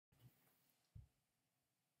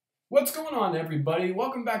What's going on, everybody?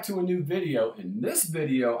 Welcome back to a new video. In this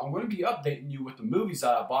video, I'm going to be updating you with the movies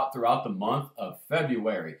that I bought throughout the month of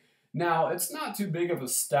February. Now, it's not too big of a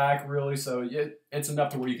stack, really, so it's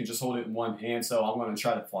enough to where you can just hold it in one hand, so I'm going to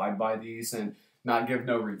try to fly by these and not give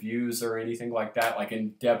no reviews or anything like that, like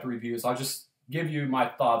in-depth reviews. I'll just give you my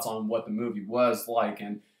thoughts on what the movie was like,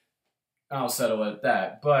 and I'll settle at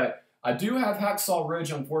that. But I do have Hacksaw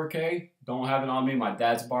Ridge on 4K. Don't have it on me. My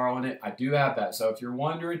dad's borrowing it. I do have that, so if you're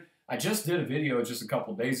wondering, I just did a video just a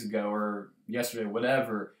couple days ago or yesterday,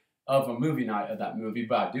 whatever, of a movie night of that movie,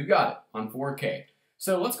 but I do got it on 4K.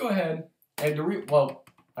 So let's go ahead and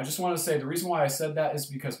I just want to say the reason why I said that is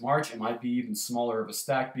because March it might be even smaller of a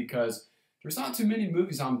stack because there's not too many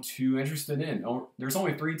movies I'm too interested in. There's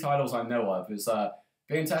only 3 titles I know of. Is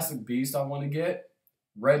Fantastic Beast I want to get,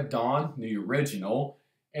 Red Dawn, the original,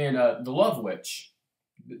 and The Love Witch.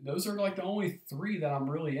 Those are like the only 3 that I'm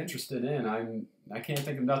really interested in. I can't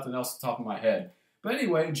think of nothing else off the top of my head. But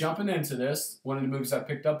anyway, jumping into this, one of the movies I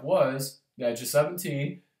picked up was The Edge of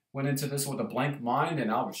 17. Went into this with a blank mind,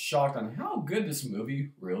 and I was shocked on how good this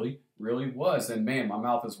movie really was. And man, my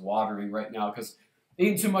mouth is watering right now because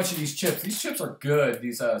eating too much of these chips. These chips are good.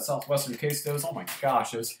 These Southwestern Quesos, oh my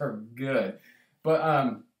gosh, those are good.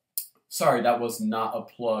 But sorry, that was not a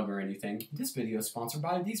plug or anything. This video is sponsored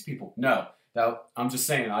by these people. No. I'm just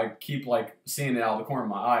saying, I keep like seeing it out of the corner of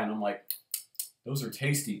my eye, and I'm like, those are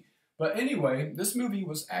tasty. But anyway, this movie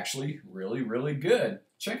was actually really good.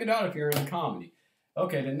 Check it out if you're into comedy.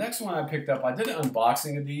 Okay, the next one I picked up, I did an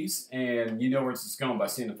unboxing of these, and you know where it's going by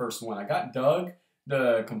seeing the first one. I got Doug,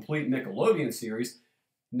 the complete Nickelodeon series.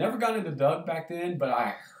 Never got into Doug back then, but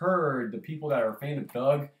I heard the people that are a fan of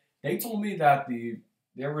Doug, they told me that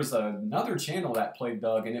there was another channel that played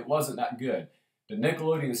Doug, and it wasn't that good. The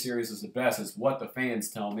Nickelodeon series is the best, is what the fans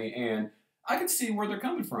tell me, and I can see where they're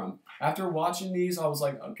coming from. After watching these, I was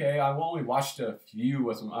like, okay, I've only watched a few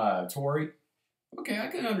with Tori. Okay, I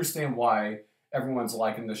can understand why everyone's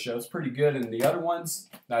liking this show. It's pretty good, and the other ones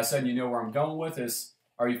that I said you know where I'm going with is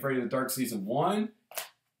Are You Afraid of the Dark Season 1,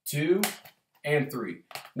 2, and 3.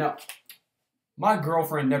 Now, my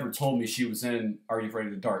girlfriend never told me she was in Are You Afraid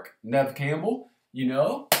of the Dark. Nev Campbell, you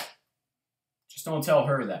know, just don't tell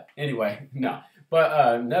her that. Anyway, no.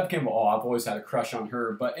 But Nev Campbell, oh, I've always had a crush on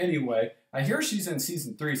her. But anyway, I hear she's in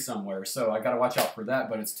season 3 somewhere, so I got to watch out for that.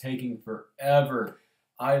 But it's taking forever.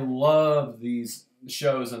 I love these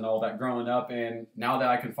shows and all that growing up, and now that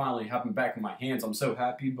I can finally have them back in my hands, I'm so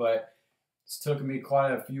happy. But it's taken me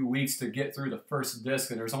quite a few weeks to get through the first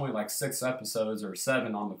disc, and there's only like 6 episodes or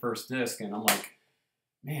 7 on the first disc, and I'm like,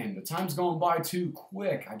 man, the time's going by too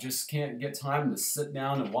quick. I just can't get time to sit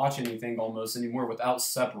down and watch anything almost anymore without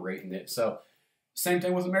separating it. So same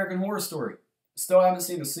thing with American Horror Story. Still haven't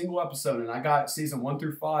seen a single episode, and I got season 1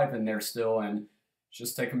 through 5 in there still, and it's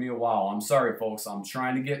just taking me a while. I'm sorry, folks. I'm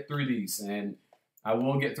trying to get through these, and I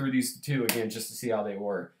will get through these 2 again just to see how they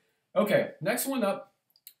were. Okay, next one up.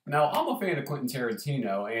 Now, I'm a fan of Quentin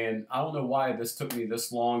Tarantino, and I don't know why this took me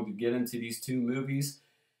this long to get into these 2 movies.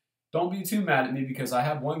 Don't be too mad at me because I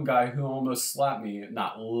have one guy who almost slapped me.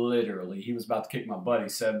 Not literally. He was about to kick my butt, he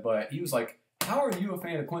said, but he was like, how are you a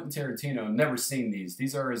fan of Quentin Tarantino? Never seen these.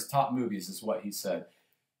 These are his top movies, is what he said.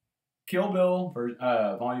 Kill Bill,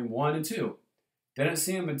 Volume 1 and 2. Didn't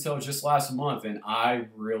see him until just last month, and I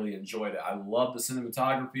really enjoyed it. I love the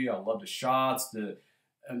cinematography. I love the shots.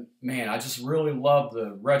 Man, I just really love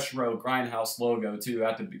the retro Grindhouse logo, too,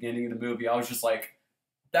 at the beginning of the movie. I was just like,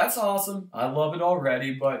 that's awesome. I love it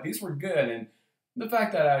already, but these were good. And the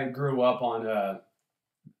fact that I grew up on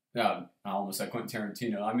I almost said Quentin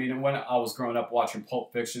Tarantino. I mean, when I was growing up watching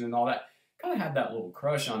Pulp Fiction and all that, kind of had that little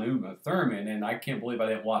crush on Uma Thurman, and I can't believe I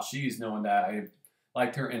didn't watch these knowing that I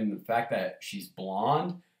liked her, and the fact that she's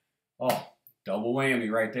blonde, oh, double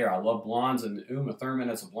whammy right there. I love blondes, and Uma Thurman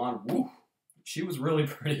as a blonde, woo, she was really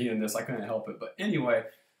pretty in this. I couldn't help it. But anyway,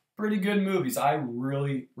 pretty good movies. I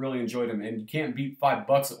really enjoyed them, and you can't beat $5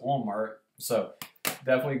 at Walmart, so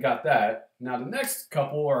definitely got that. Now, the next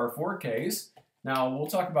couple are 4Ks. Now, we'll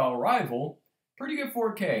talk about Arrival. Pretty good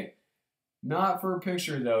 4K. Not for a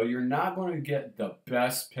picture, though. You're not going to get the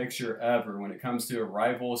best picture ever when it comes to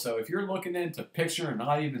Arrival. So if you're looking into picture and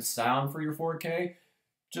not even sound for your 4K,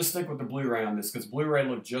 just stick with the Blu-ray on this because Blu-ray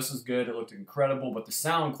looked just as good. It looked incredible, but the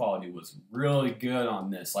sound quality was really good on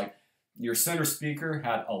this. Like, your center speaker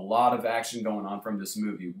had a lot of action going on from this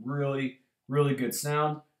movie. Really good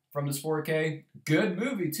sound from this 4K. Good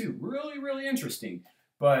movie, too. Really interesting.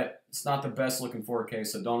 But it's not the best looking 4K,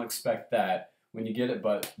 so don't expect that when you get it.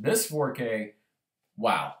 But this 4K,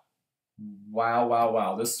 wow.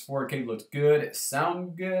 Wow. This 4K looked good, it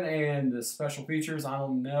sounded good, and the special features, I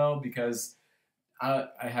don't know, because I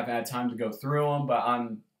haven't had time to go through them, but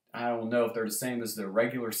I don't know if they're the same as the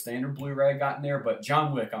regular standard Blu-ray I got in there. But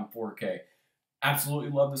John Wick on 4K. Absolutely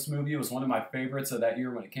love this movie. It was one of my favorites of that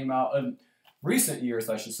year when it came out. Recent years,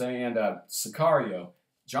 I should say. And Sicario.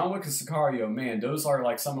 John Wick and Sicario, man, those are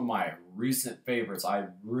like some of my recent favorites. I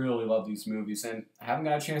really love these movies. And I haven't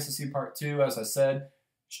got a chance to see part 2, as I said,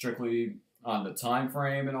 strictly on the time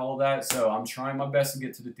frame and all that. So I'm trying my best to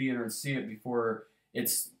get to the theater and see it before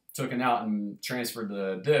it's taken out and transferred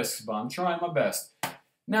to discs. But I'm trying my best.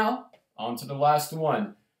 Now, on to the last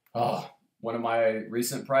one. Oh, one of my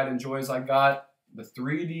recent pride and joys I got. The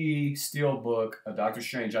 3D Steelbook of Doctor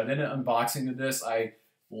Strange. I did an unboxing of this. I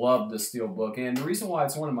love the Steelbook. And the reason why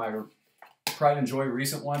it's one of my pride and joy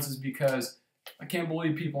recent ones is because I can't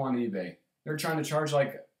believe people on eBay. They're trying to charge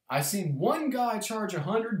like, I seen one guy charge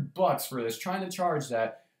 $100 for this, trying to charge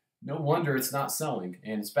that. No wonder it's not selling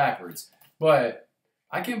and it's backwards. But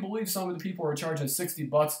I can't believe some of the people are charging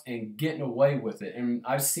 $60 and getting away with it. And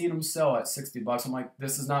I've seen them sell at $60. I'm like,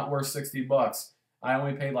 this is not worth $60. I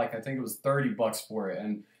only paid like, I think it was $30 for it.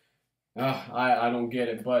 And I don't get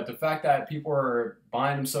it. But the fact that people are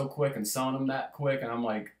buying them so quick and selling them that quick, and I'm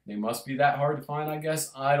like, they must be that hard to find, I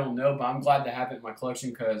guess. I don't know, but I'm glad to have it in my collection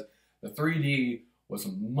because the 3D was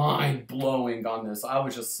mind-blowing on this. I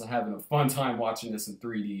was just having a fun time watching this in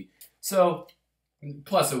 3D. So,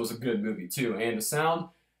 plus it was a good movie too. And the sound,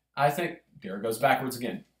 I think, there it goes backwards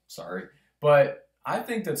again. Sorry. But I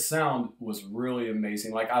think that sound was really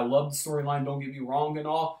amazing. Like, I love the storyline, don't get me wrong and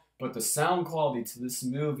all, but the sound quality to this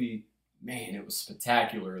movie, man, it was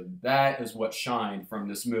spectacular. That is what shined from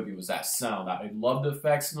this movie, was that sound. I love the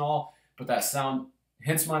effects and all, but that sound,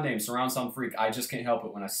 hence my name, Surround Sound Freak. I just can't help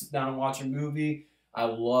it. When I sit down and watch a movie, I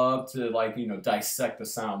love to, like, you know, dissect the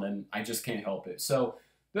sound, and I just can't help it. So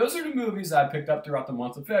those are the movies I picked up throughout the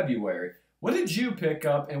month of February. What did you pick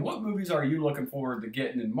up, and what movies are you looking forward to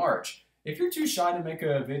getting in March? If you're too shy to make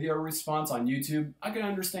a video response on YouTube, I can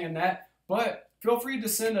understand that, but feel free to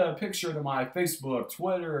send a picture to my Facebook,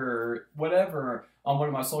 Twitter, whatever, on one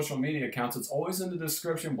of my social media accounts. It's always in the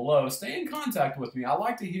description below. Stay in contact with me. I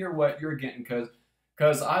like to hear what you're getting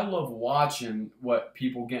because I love watching what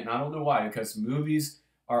people get, and I don't know why, because movies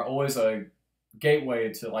are always a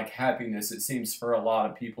gateway to like happiness, it seems, for a lot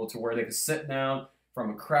of people, to where they can sit down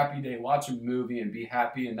from a crappy day, watch a movie, and be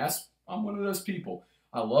happy. And I'm one of those people.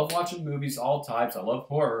 I love watching movies, all types. I love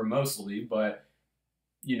horror mostly, but,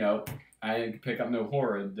 you know, I didn't pick up no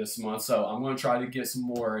horror this month, so I'm going to try to get some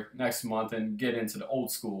more next month and get into the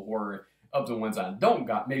old school horror of the ones I don't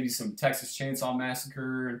got. Maybe some Texas Chainsaw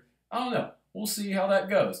Massacre. I don't know. We'll see how that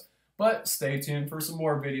goes. But stay tuned for some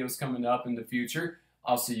more videos coming up in the future.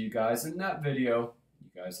 I'll see you guys in that video.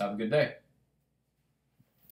 You guys have a good day.